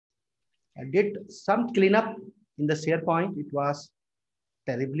I did some cleanup in the SharePoint. It was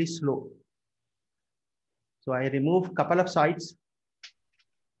terribly slow. So I removed a couple of sites.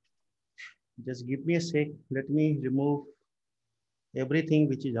 Just give me a sec. Let me remove everything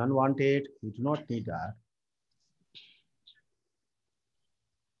which is unwanted. We do not need that.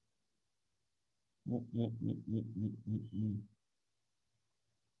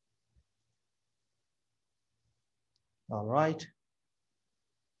 All right.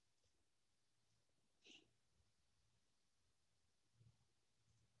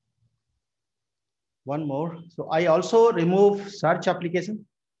 One more. So I also remove search application.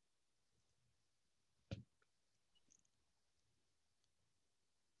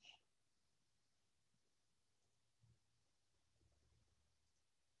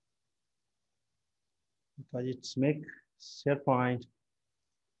 Because it's make SharePoint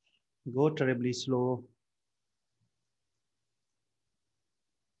go terribly slow.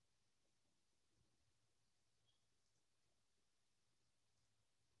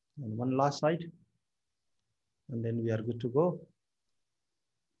 And one last site, and then we are good to go.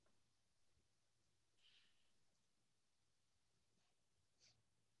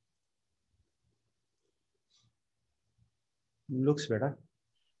 Looks better.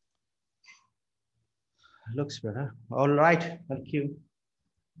 Looks better. All right. Thank you.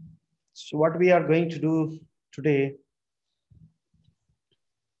 So what we are going to do today,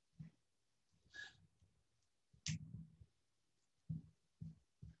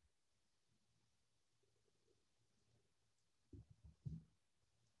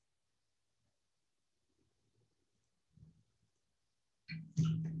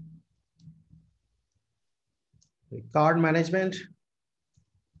 card management,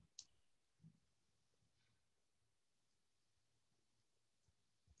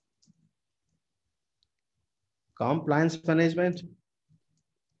 compliance management,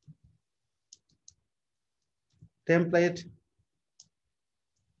 template,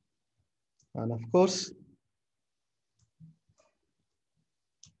 and of course,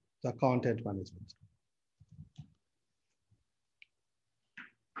 the content management.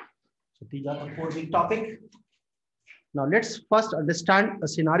 So these are the 4 big topics. Now let's first understand a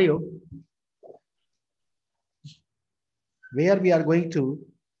scenario where we are going to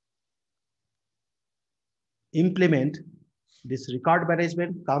implement this record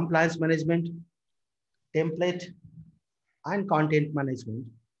management, compliance management, template, and content management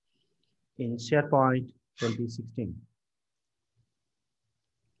in SharePoint 2016.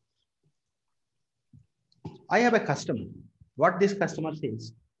 I have a customer. What this customer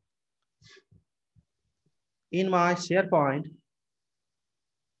says, in my SharePoint,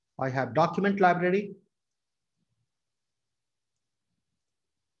 I have document library.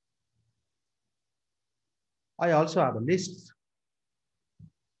 I also have a list.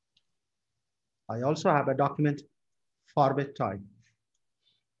 I also have a document format type.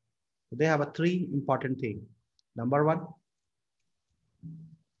 They have a 3 important things. Number 1,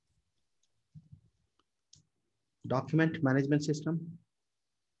 document management system,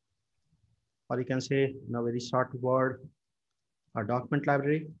 or you can say in a very short word, a document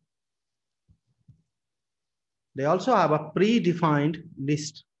library. They also have a predefined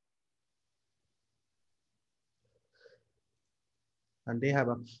list, and they have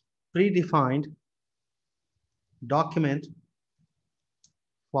a predefined document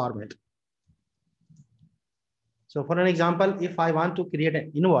format. So for an example, if I want to create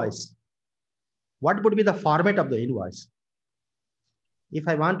an invoice, what would be the format of the invoice? If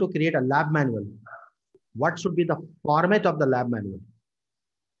I want to create a lab manual, what should be the format of the lab manual?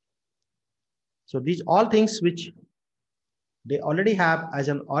 So these all things which they already have as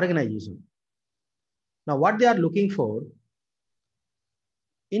an organization. Now what they are looking for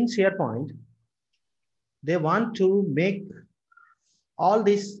in SharePoint, they want to make all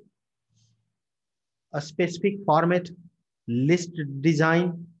this a specific format, list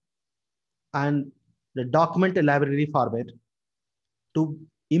design, and the document library format to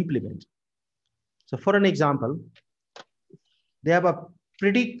implement. So for an example, they have a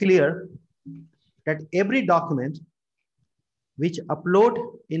pretty clear that every document which upload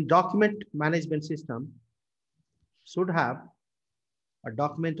in document management system should have a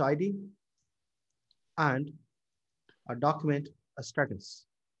document ID and a document status.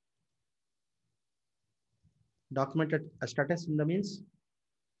 Document status in the means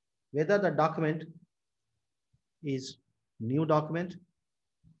whether the document is new document,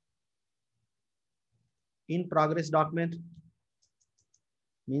 in progress document,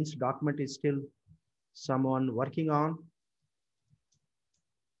 means document is still someone working on,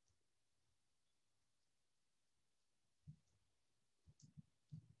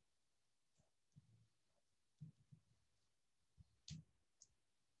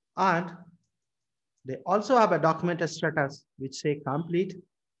 And they also have a document status which say complete.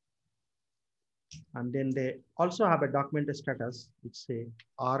 And then they also have a document status which say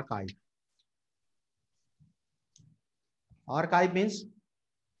archive. Archive means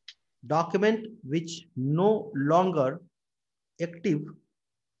document which no longer active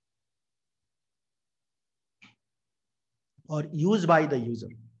or used by the user.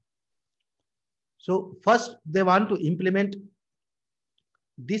 So first they want to implement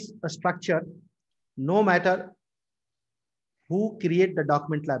this structure no matter who create the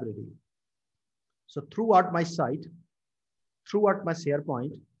document library. So throughout my site, throughout my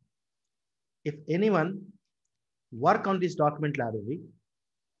SharePoint, if anyone work on this document library,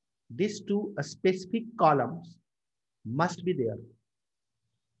 these two specific columns must be there.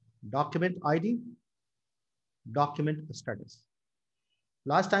 Document ID, document status.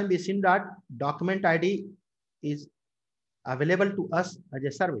 Last time we seen that document ID is available to us as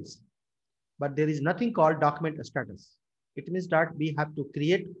a service, but there is nothing called document status. It means that we have to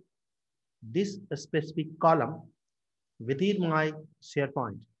create this specific column within my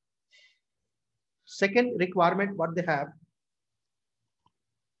SharePoint. Second requirement, what they have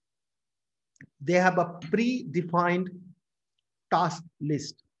a predefined task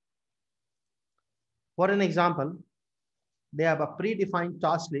list. For an example, they have a predefined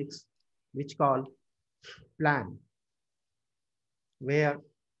task list which called plan, where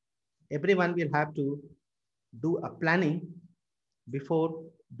everyone will have to do a planning before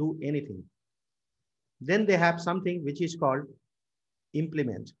do anything. Then they have something which is called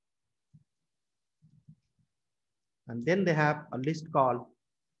implement. And then they have a list called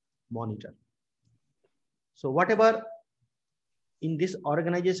monitor. So whatever in this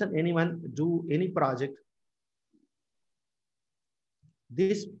organization, anyone do any project,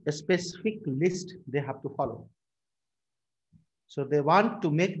 this specific list they have to follow. So they want to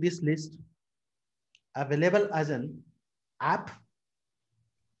make this list available as an app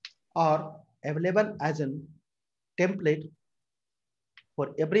or available as a template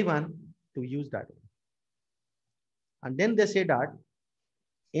for everyone to use that. And then they say that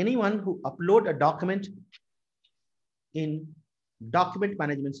anyone who upload a document in document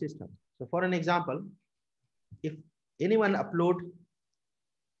management system. So for an example, if anyone upload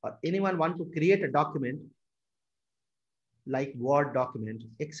or anyone want to create a document like Word document,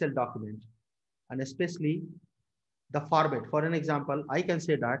 Excel document, and especially the format. For an example, I can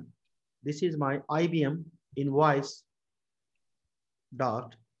say that this is my IBM invoice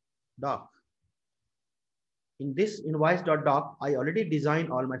doc. In this invoice.doc, I already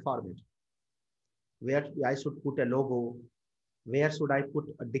designed all my format. Where I should put a logo, where should I put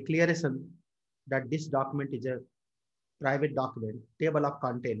a declaration that this document is a private document, table of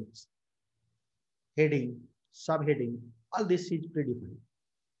contents, heading, subheading, all this is predefined.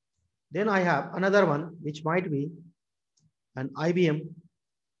 Then I have another one which might be an IBM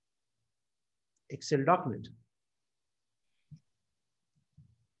Excel document.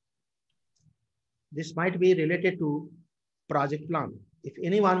 This might be related to project plan. If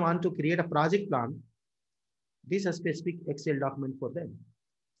anyone want to create a project plan, this is a specific Excel document for them.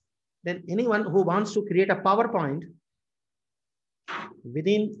 Then anyone who wants to create a PowerPoint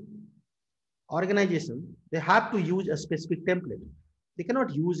within organization, they have to use a specific template. They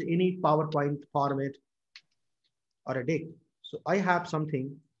cannot use any PowerPoint format or a deck. So I have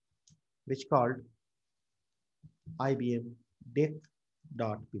something which called IBM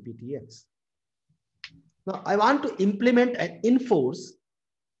deck.pptx. Now I want to implement and enforce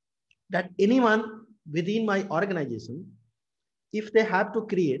that anyone within my organization, if they have to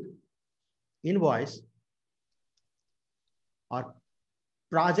create invoice or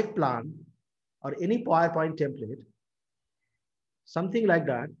project plan or any PowerPoint template, something like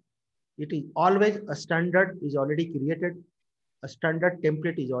that, it is always a standard is already created. A standard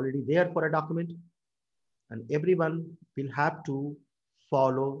template is already there for a document, and everyone will have to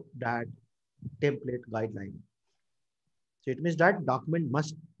follow that template guideline. So it means that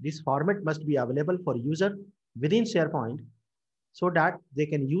this format must be available for user within SharePoint so that they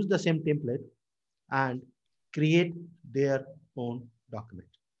can use the same template and create their own document.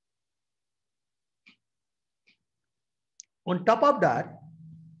 On top of that,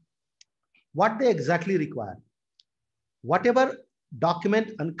 what they exactly require, whatever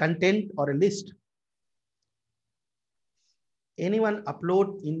document and content or a list anyone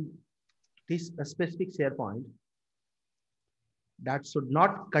upload in this specific SharePoint that should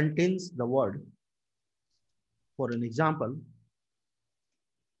not contains the word, for an example,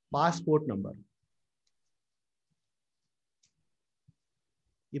 passport number.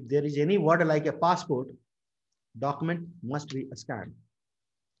 If there is any word like a passport, document must be scanned.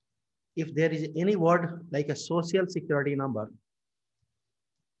 if there is any word like a social security number,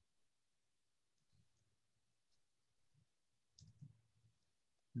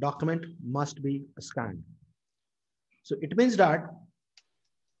 document must be scanned. So it means that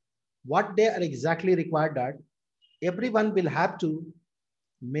what they are exactly required, that everyone will have to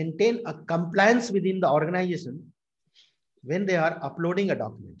maintain a compliance within the organization when they are uploading a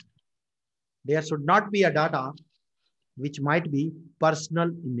document. There should not be a data which might be personal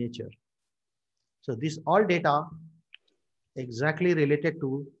in nature. So this all data exactly related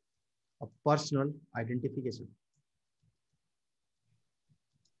to a personal identification.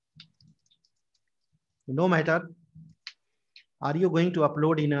 No matter, are you going to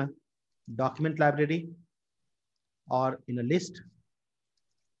upload in a document library or in a list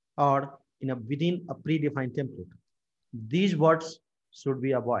or in a within a predefined template? These words should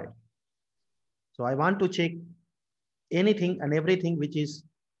be avoided. So I want to check anything and everything which is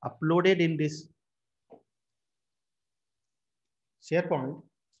uploaded in this SharePoint.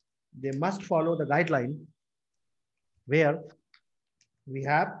 They must follow the guideline where we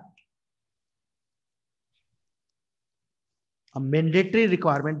have a mandatory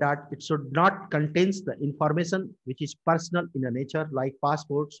requirement that it should not contains the information which is personal in a nature, like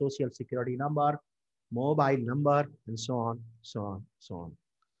passport, social security number, mobile number, and so on, so on, so on.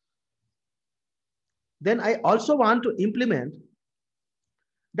 Then I also want to implement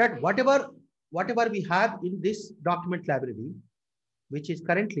that whatever we have in this document library, which is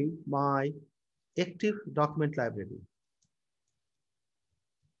currently my active document library.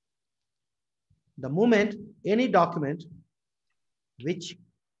 The moment any document which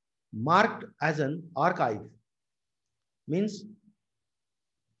marked as an archive, means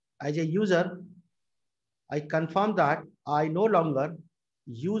as a user, I confirm that I no longer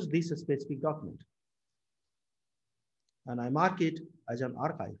use this specific document and I mark it as an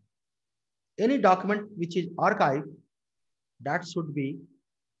archive. Any document which is archived, that should be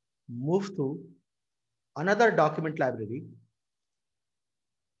moved to another document library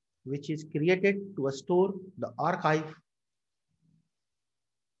which is created to store the archive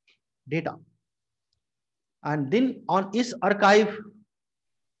data. And then on this archive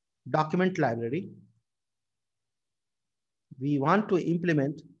document library, we want to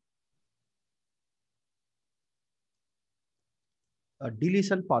implement a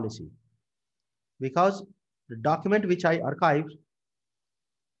deletion policy, because the document which I archived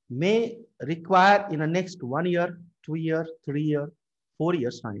may require in the next 1 year, 2 years, 3 years, 4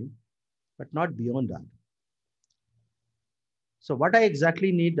 years time, but not beyond that. So what I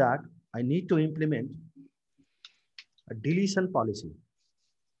exactly need, that I need to implement a deletion policy.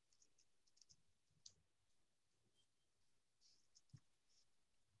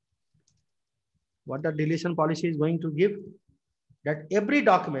 What the deletion policy is going to give, that every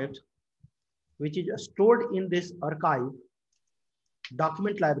document which is stored in this archive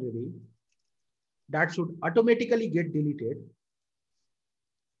document library, that should automatically get deleted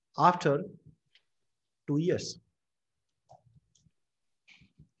after 2 years,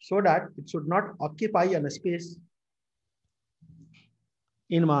 so that it should not occupy a space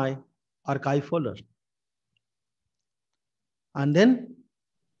in my archive folder. And then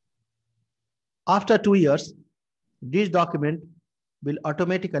after 2 years, this document will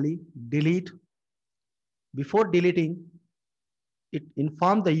automatically delete. Before deleting, it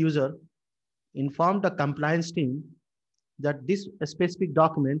inform the user, inform the compliance team that this specific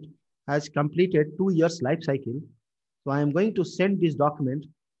document has completed 2 years life cycle. So I am going to send this document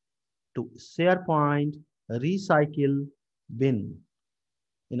to SharePoint recycle bin.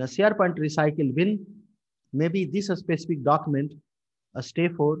 In a SharePoint recycle bin, maybe this specific document stay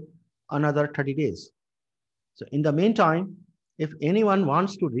for another 30 days. So in the meantime, if anyone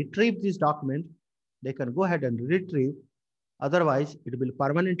wants to retrieve this document, they can go ahead and retrieve. Otherwise, it will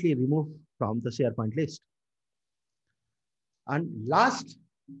permanently remove from the SharePoint list. And last,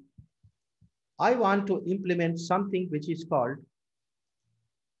 I want to implement something which is called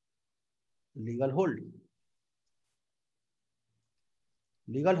legal hold.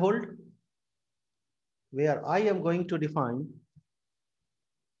 Legal hold, where I am going to define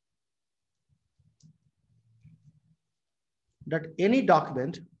that any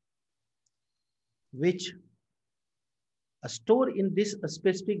document which store in this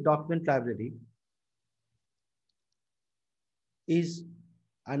specific document library is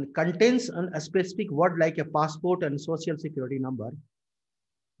and contains a specific word like a passport and social security number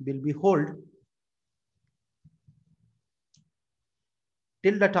will be held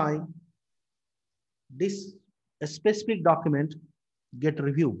till the time this specific document get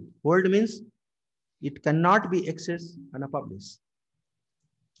reviewed. Hold means it cannot be accessed and published.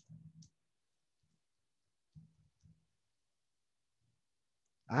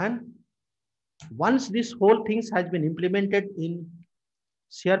 And once this whole things has been implemented in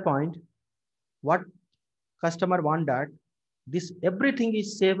SharePoint, what customer want that this everything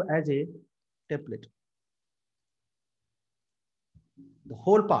is saved as a template. The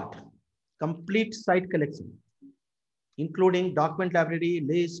whole part, complete site collection, including document library,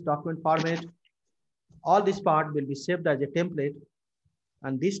 list, document format, all this part will be saved as a template.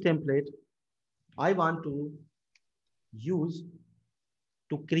 And this template, I want to use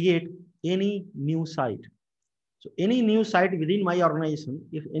to create any new site. So any new site within my organization,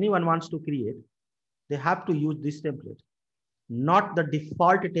 if anyone wants to create, they have to use this template, not the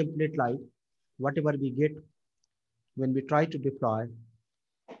default template like whatever we get when we try to deploy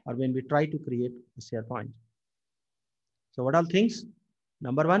or when we try to create a SharePoint. So what are things?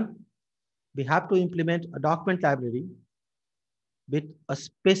 Number one, we have to implement a document library with a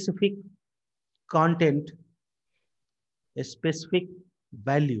specific content, a specific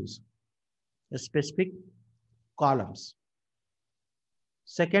values, a specific columns.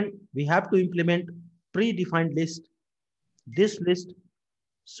 Second, we have to implement predefined list. This list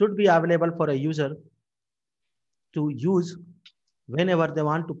should be available for a user to use whenever they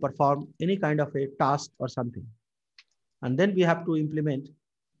want to perform any kind of a task or something. And then we have to implement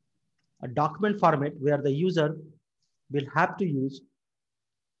a document format where the user will have to use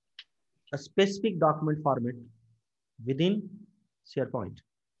a specific document format within SharePoint.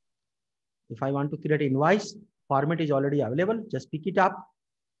 If I want to create an invoice, format is already available. Just pick it up,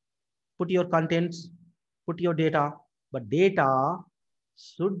 put your contents, put your data, but data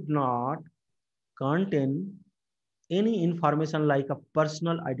should not contain any information like a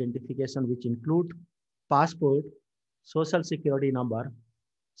personal identification, which include passport, social security number,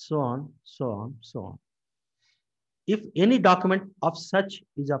 so on, so on, so on. If any document of such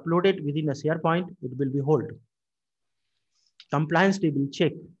is uploaded within a SharePoint, it will be held. Compliance team will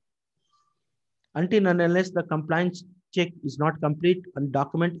check. Until and unless the compliance check is not complete and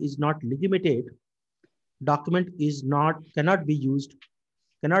document is not legitimated, document is not, cannot be used,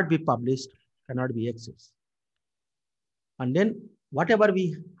 cannot be published, cannot be accessed. And then whatever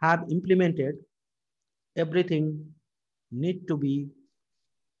we have implemented, everything need to be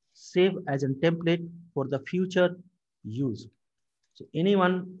saved as a template for the future use. So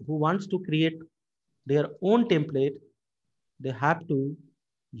anyone who wants to create their own template, they have to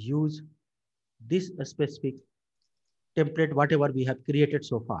use this specific template, whatever we have created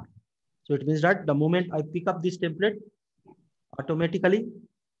so far. So it means that the moment I pick up this template, automatically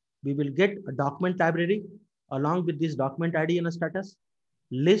we will get a document library along with this document ID and a status,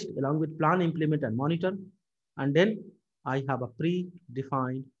 list along with plan, implement, and monitor. And then I have a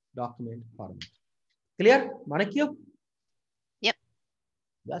predefined document format. Clear, Manakyu? Yep.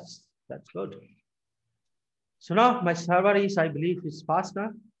 That's good. So now my server is, I believe, is fast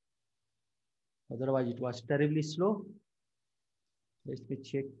now. Otherwise, it was terribly slow. Let me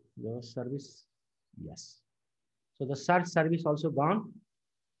check the service. Yes. So the search service also gone.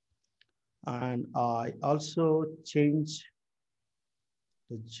 And I also change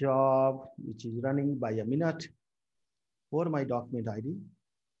the job, which is running by a minute for my document ID.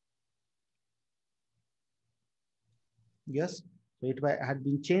 Yes. So it had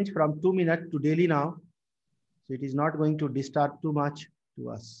been changed from 2 minutes to daily now. So it is not going to disturb too much to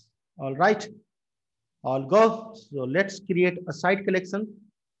us. All right. All go. So let's create a site collection.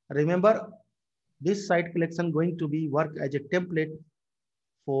 Remember, this site collection going to be work as a template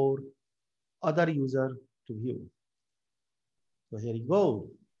for other user to view. So here you go.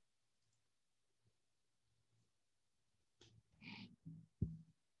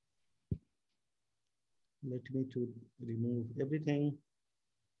 Let me to remove everything.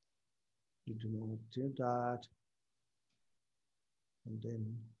 You do not do that. And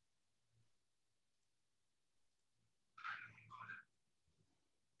then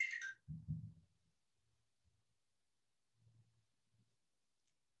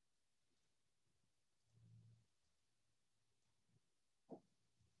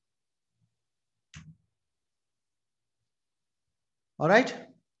all right,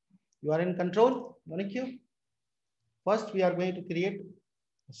 you are in control. Thank you. First, we are going to create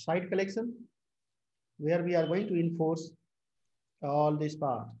a site collection where we are going to enforce all this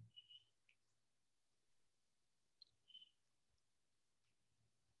part.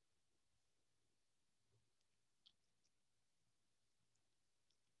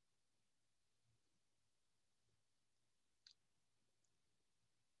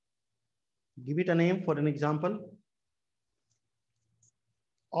 Give it a name for an example.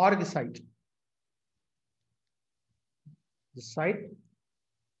 Org site. The site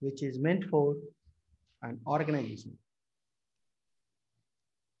which is meant for an organization.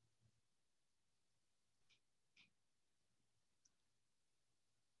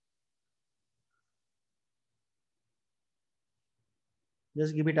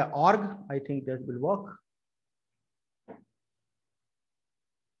 Just give it a org. I think that will work.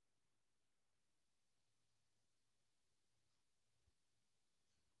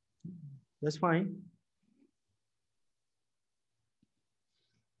 That's fine.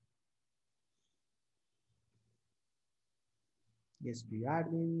 Yes, the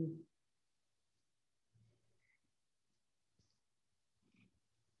admin.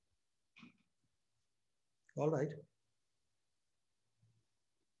 All right.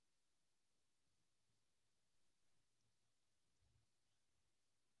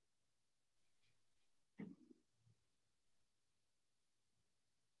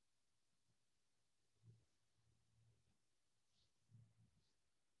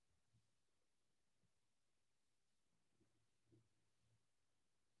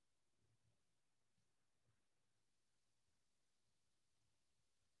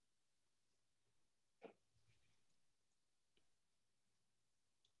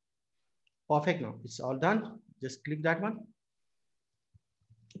 Perfect now. It's all done. Just click that one.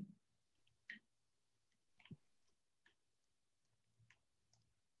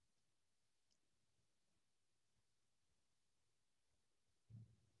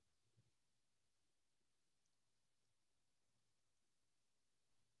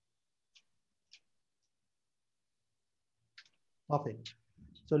 Perfect.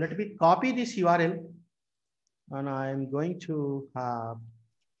 So let me copy this URL and I'm going to have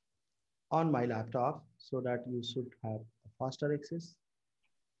on my laptop so that you should have a faster access.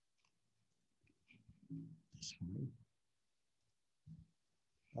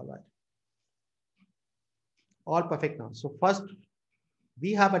 All right. All perfect now. So first,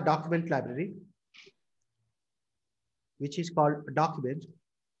 we have a document library, which is called document.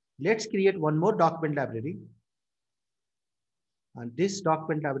 Let's create one more document library. And this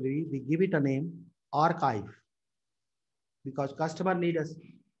document library, we give it a name, archive, because customer need us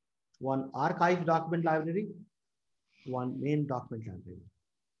one archive document library, one main document library.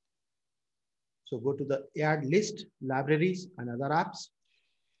 So go to the add list, libraries and other apps,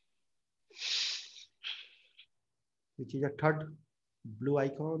 which is a third blue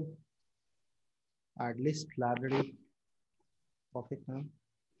icon. Add list, library. Perfect now.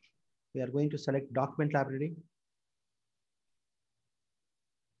 We are going to select document library.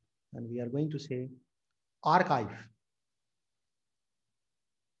 And we are going to say archive.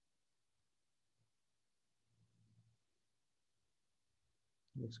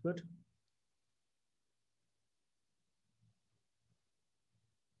 Looks good.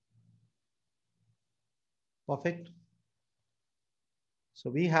 Perfect.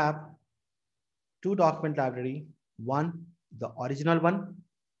 So we have two document library. One, the original one,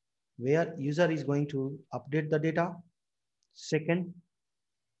 where user is going to update the data. Second,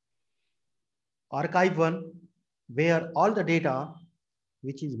 archive one, where all the data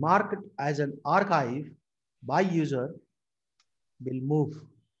which is marked as an archive by user will move,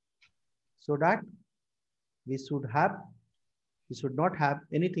 so that we should not have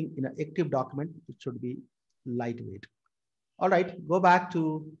anything in an active document. It should be lightweight. All right, go back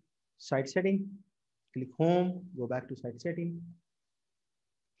to site setting, click home, go back to site setting.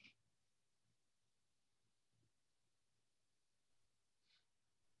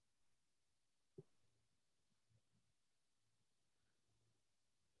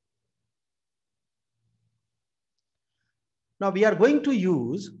 Now we are going to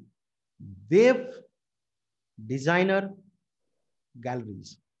use web designer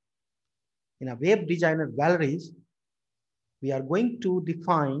galleries. In a web designer galleries, we are going to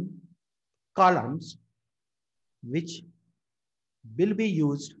define columns which will be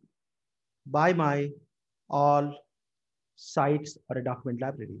used by my all sites or a document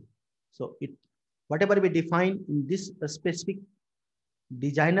library. So whatever we define in this specific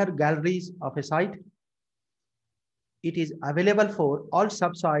designer galleries of a site, it is available for all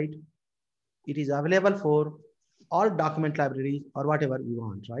sub-site. It is available for all document libraries or whatever we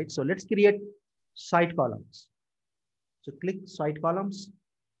want, right? So let's create site columns. So click site columns.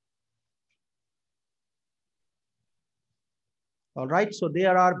 All right, so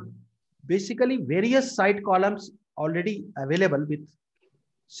there are basically various site columns already available with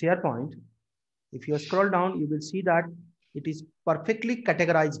SharePoint. If you scroll down, you will see that it is perfectly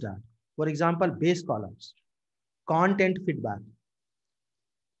categorized. For example, base columns, content feedback,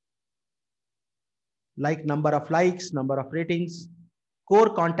 like number of likes, number of ratings,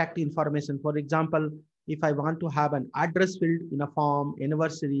 core contact information. For example, if I want to have an address field in a form,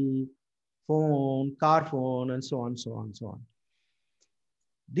 anniversary, phone, car phone, and so on, so on, so on.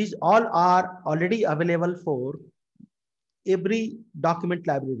 These all are already available for every document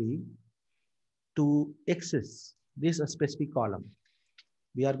library to access this specific column.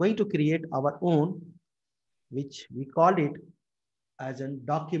 We are going to create our own, which we call it as a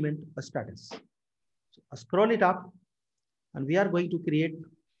document status. So scroll it up, and we are going to create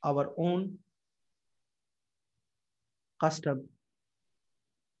our own custom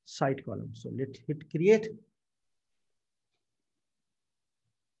site column. So let's hit create.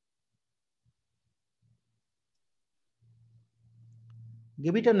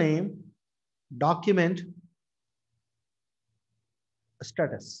 Give it a name, document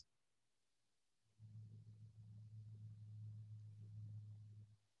status.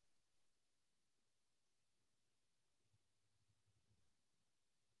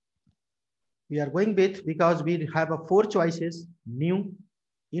 We are going with, because we have a 4 choices: new,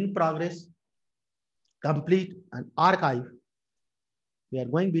 in progress, complete, and archive. We are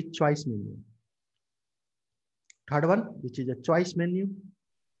going with choice menu. Third one, which is a choice menu.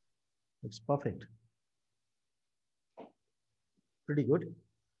 It's perfect. Pretty good.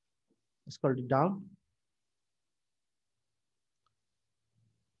 Scroll it down.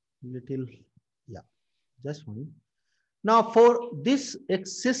 Little, yeah, just fine. Now for this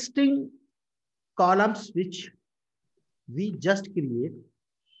existing columns which we just create,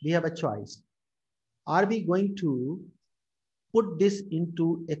 we have a choice. Are we going to put this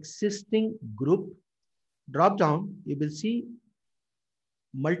into existing group? Drop down, you will see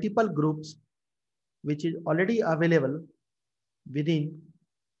multiple groups which is already available within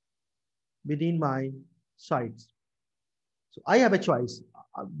my sites. So I have a choice.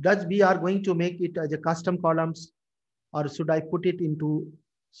 Does we are going to make it as a custom columns, or should I put it into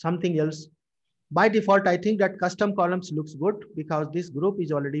something else? By default, I think that custom columns looks good, because this group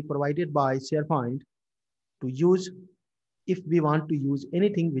is already provided by SharePoint to use if we want to use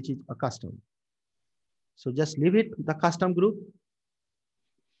anything which is a custom. So just leave it, the custom group.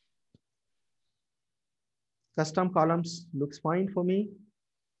 Custom columns looks fine for me.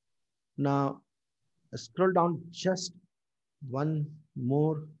 Now scroll down just one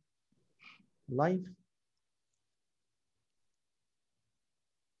more line.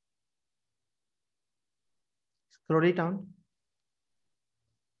 Scroll it down.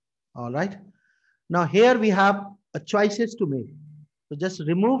 All right. Now here we have a choices to make. So just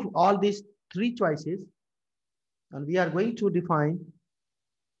remove all these 3 choices, and we are going to define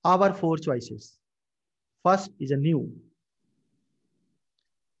our 4 choices. First is a new.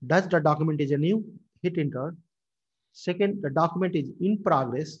 Does the document is a new? Hit enter. Second, the document is in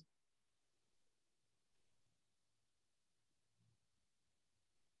progress.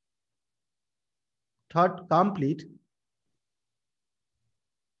 Third, complete.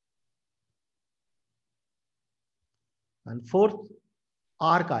 And fourth,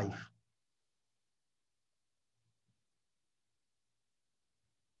 archive.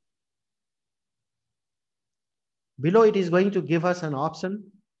 Below it is going to give us an option.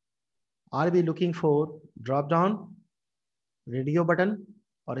 Are we looking for drop down, radio button,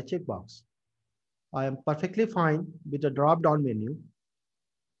 or a checkbox? I am perfectly fine with the drop down menu.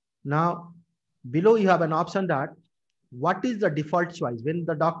 Now, below you have an option that what is the default choice? When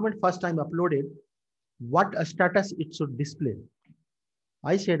the document first time uploaded, what status it should display?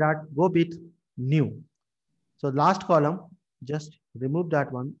 I say that go with new. So last column, just remove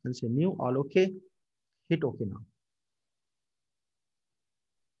that one and say new, all okay. Hit OK now.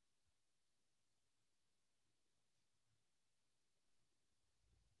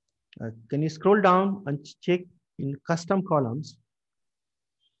 Can you scroll down and check in custom columns?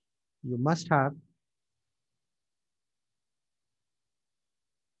 You must have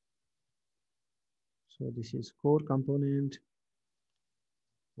so this is core component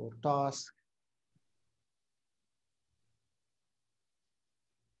for task.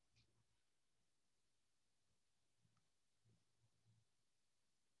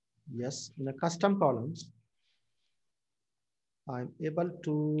 Yes, in the custom columns, I'm able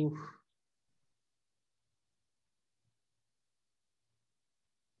to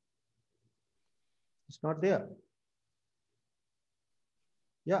it's not there.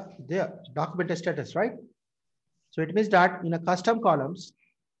 Yeah, there, document status, right? So it means that in a custom columns,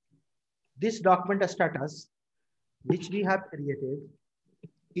 this document status, which we have created,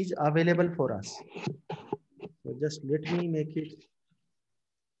 is available for us. So just let me make it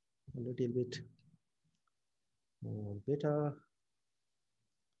a little bit more better.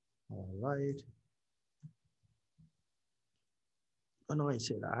 All right. Oh, no, I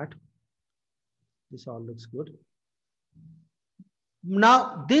say that. This all looks good.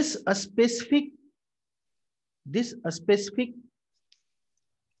 Now, this specific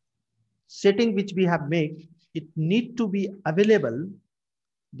setting which we have made, it need to be available.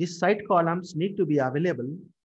 These site columns need to be available